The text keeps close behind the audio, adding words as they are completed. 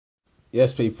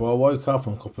Yes, people, I woke up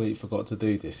and completely forgot to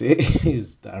do this. It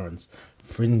is Darren's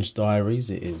Fringe Diaries.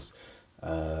 It is,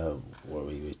 uh, what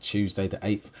were we, Tuesday the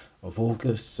 8th of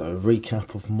August. So,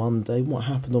 recap of Monday. What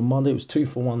happened on Monday? It was 2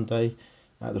 for 1 day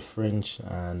at the Fringe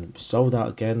and sold out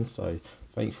again. So,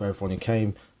 thank you for everyone who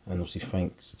came. And obviously,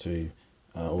 thanks to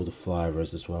all the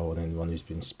flyers as well, and anyone who's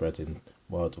been spreading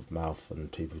word of mouth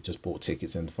and people who just bought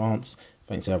tickets in advance.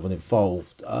 Thanks to everyone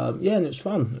involved. Yeah, and it was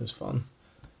fun. It was fun.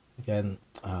 Again,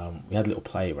 we had a little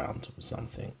play around with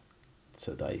something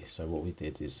today. So what we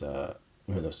did is, well,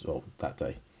 that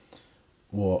day,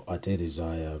 what I did is should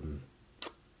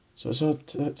I tell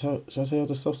you how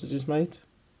the sausage is made?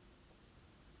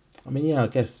 I mean, yeah, I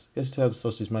guess tell how the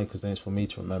sausage is made because then it's for me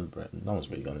to remember it. And no one's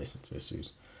really gonna listen to this.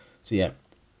 So yeah,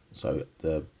 so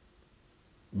the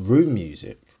room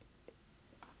music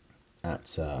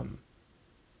at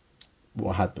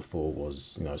what I had before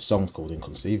was songs called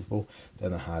Inconceivable.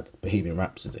 Then I had Bohemian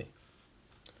Rhapsody,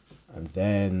 and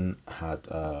then I had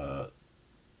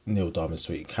Neil Diamond's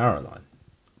Sweet Caroline.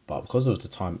 But because of the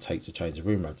time it takes to change the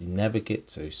room around, you never get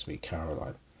to Sweet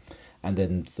Caroline. And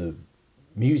then the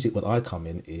music when I come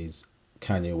in is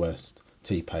Kanye West,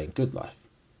 T-Pain, Good Life.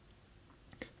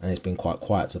 And it's been quite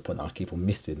quiet to the point that I keep on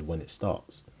missing when it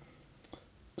starts.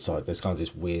 So there's kind of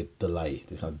this weird delay,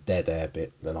 this kind of dead air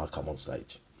bit, then I come on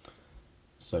stage.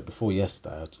 So before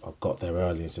yesterday, I got there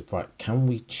early and said, right, can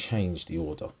we change the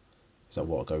order? Is that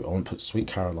what I go? I want to put Sweet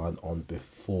Caroline on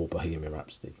before Bohemian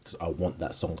Rhapsody because I want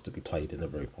that song to be played in the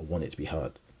room. I want it to be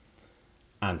heard.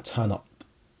 And turn up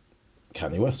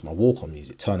Kanye West, my walk on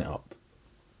music, turn it up.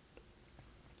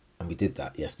 And we did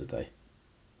that yesterday.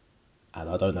 And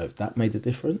I don't know if that made a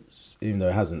difference, even though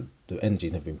it hasn't, the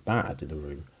energy's never been bad in the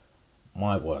room.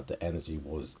 My word, the energy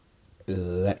was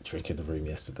electric in the room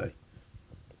yesterday.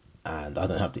 And I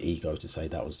don't have the ego to say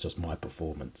that was just my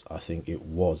performance. I think it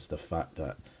was the fact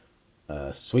that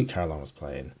Sweet Caroline was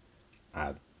playing,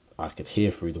 and I could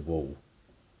hear through the wall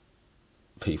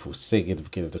people singing at the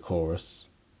beginning of the chorus,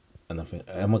 and I think,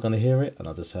 am I going to hear it? And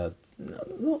I just heard,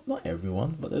 no, not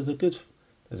everyone, but there's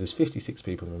 56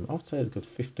 people in the room. I would say there's a good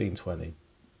 15, 20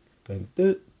 going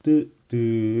do do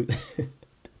do,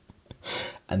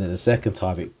 and then the second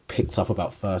time it picked up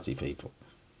about 30 people.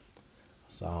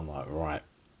 So I'm like, right,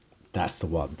 that's the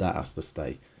one, that has to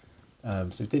stay. So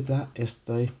we did that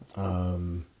yesterday.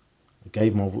 I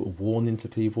gave my little warning to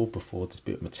people before this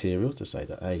bit of material to say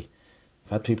that, hey,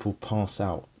 I've had people pass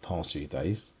out past few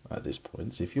days at this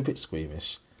point. So if you're a bit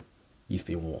squeamish, you've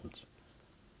been warned.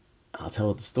 I'll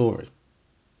tell the story.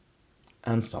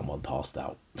 And someone passed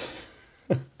out.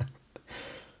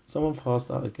 Someone passed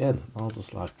out again. I was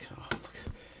just like, oh,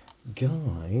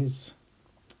 guys.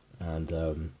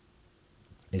 And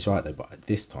it's right though, but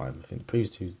this time, I think the previous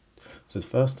two. So the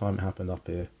first time it happened up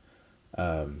here,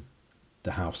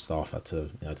 the house staff had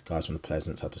to, the guys from the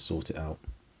Pleasance had to sort it out.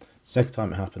 Second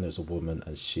time it happened, it was a woman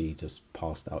and she just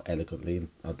passed out elegantly. And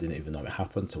I didn't even know it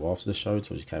happened until after the show,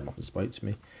 until she came up and spoke to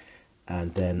me.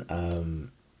 And then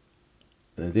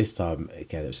this time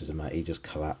again, it was just a man. He just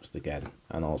collapsed again,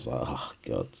 and I was like, oh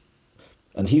god.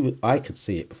 And I could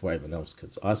see it before everyone else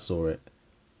could. So I saw it.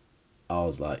 I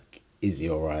was like, is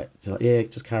he all right? So like, yeah,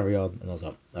 just carry on. And I was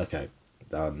like, okay,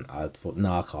 done. I thought,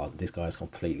 no, I can't. This guy's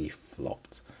completely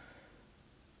flopped.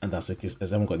 And that's like, has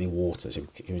anyone got any water? So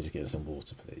can we just get some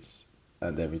water, please?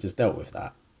 And then we just dealt with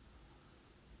that.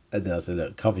 And then I said,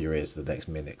 look, cover your ears for the next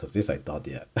minute because this ain't done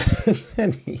yet.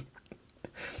 and he,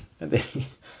 and then he,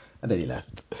 and then he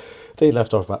left. Then he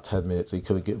left after about 10 minutes. He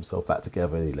couldn't get himself back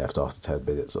together, and he left after 10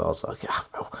 minutes. So I was like, yeah,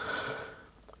 well,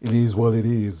 it is what it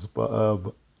is.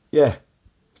 But yeah,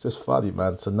 it's just funny,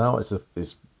 man. So now it's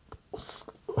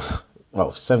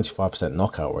well, 75%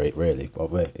 knockout rate really,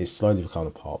 but it's slowly becoming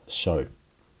a part of the show.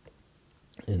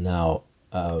 And now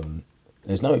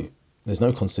there's no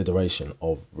consideration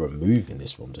of removing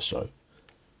this from the show.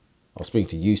 I was speaking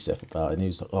to Yusef about it, and he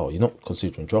was like, "Oh, you're not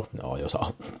considering dropping it, are you?" I was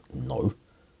like, oh, "No."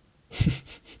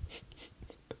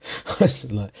 I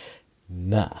was like,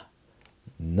 "Nah,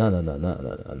 no, no, no, no,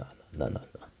 no, no, no, no, no,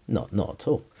 no, not at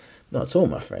all, not at all,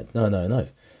 my friend. No, no, no."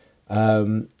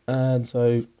 And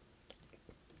so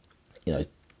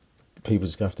people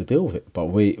just gonna have to deal with it. But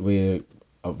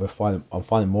I'm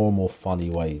finding more and more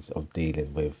funny ways of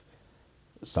dealing with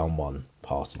someone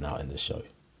passing out in the show.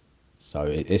 So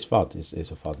it's fun.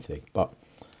 It's a fun thing. But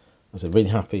I was really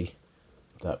happy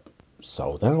that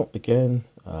sold out again.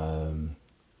 And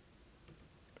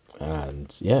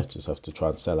yeah, just have to try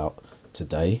and sell out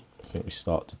today. I think we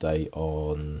start today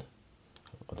on.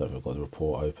 I don't know if I've got the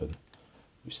report open.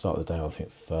 We start the day on, I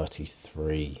think,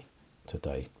 33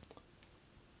 today.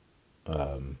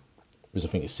 Which I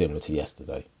think is similar to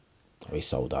yesterday. We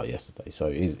sold out yesterday, so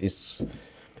it's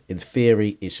in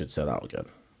theory it should sell out again.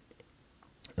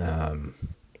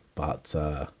 But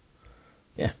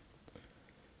yeah,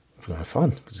 we're gonna have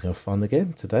fun. We're just gonna have fun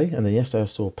again today. And then yesterday I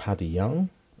saw Paddy Young.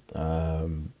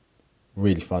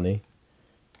 Really funny,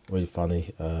 really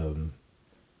funny.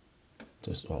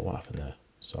 Just what happened there?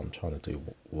 So I'm trying to do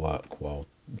work while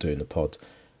doing the pod.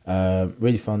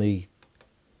 Really funny.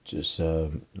 Just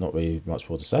not really much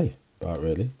more to say about it,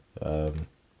 really.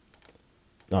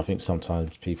 I think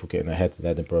sometimes people get in their head in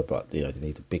Edinburgh, but they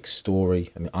need a big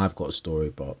story. I mean, I've got a story,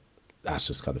 but that's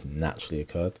just kind of naturally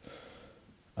occurred.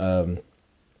 And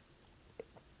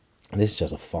this is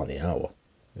just a funny hour.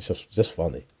 It's just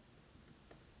funny.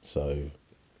 So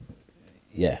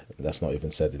yeah, that's not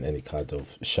even said in any kind of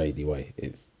shady way.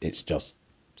 It's just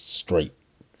straight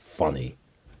funny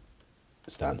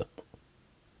stand up.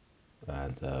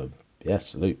 And yeah,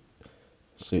 salute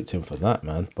to him for that,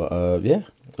 man. But yeah,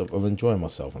 I'm enjoying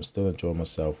myself. I'm still enjoying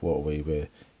myself. We're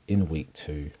in week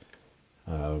 2,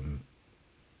 and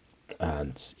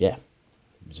yeah,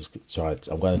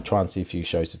 I'm going to try and see a few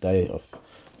shows today.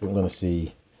 I'm going to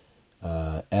see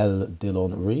Elle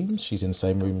Dillon Reams. She's in the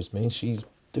same room as me. She's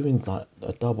doing like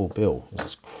a double bill, which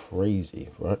is crazy,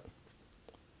 right?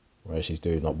 Where she's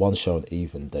doing like one show on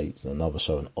even dates and another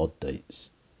show on odd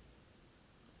dates,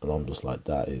 and I'm just like,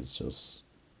 that is just,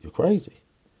 you're crazy.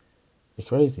 You're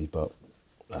crazy, but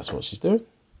that's what she's doing.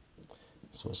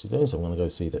 That's what she's doing. So I'm gonna go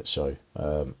see that show.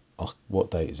 What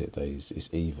date is it? It's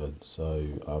even. So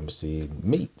I'm seeing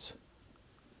Meat.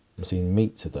 I'm seeing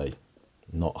Meat today,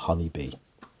 not Honeybee.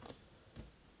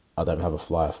 I don't have a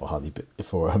flyer for Honeybee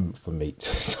for Meat.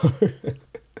 So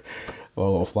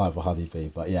well, I've got a flyer for Honeybee,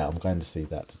 but yeah, I'm going to see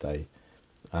that today,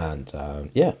 and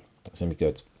yeah, it's gonna be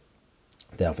good.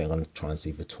 Then I think I'm gonna try and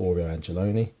see Vittorio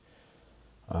Angeloni.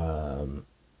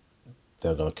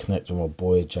 They're going to connect with my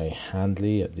boy Jay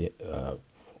Handley at the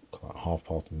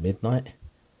midnight.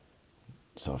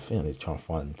 So I think I need to try and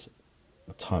find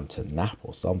time to nap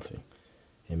or something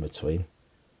in between.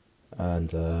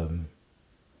 And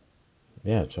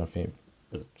yeah, I'm trying to think.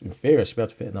 In theory, I should be able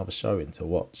to fit another show in to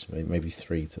watch. Maybe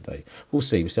 3 today. We'll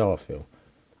see. We'll see how I feel.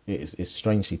 It's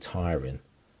strangely tiring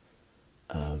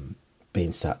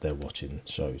being sat there watching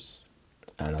shows.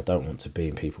 And I don't want to be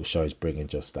in people's shows bringing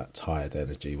just that tired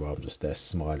energy where I'm just there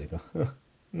smiling.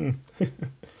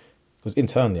 Because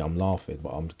internally I'm laughing, but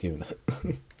I'm giving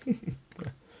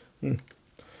it.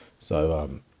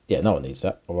 So yeah, no one needs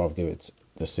that. I'd rather give it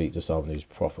the seat to someone who's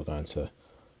proper going to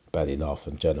belly laugh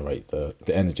and generate the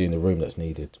energy in the room that's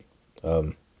needed.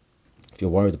 If you're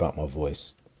worried about my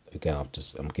voice, again,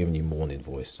 I'm giving you morning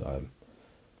voice.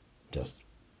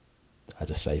 I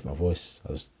just save my voice.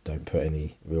 I just don't put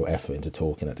any real effort into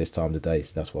talking at this time of the day,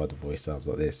 so that's why the voice sounds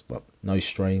like this. But no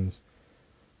strains,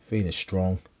 feeling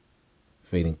strong,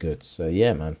 feeling good. So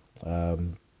yeah, man. I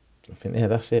think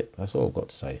that's it. That's all I've got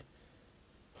to say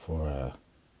for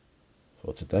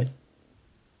today.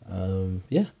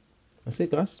 Yeah, that's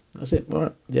it, guys. That's it. All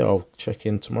right. Yeah, I'll check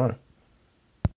in tomorrow.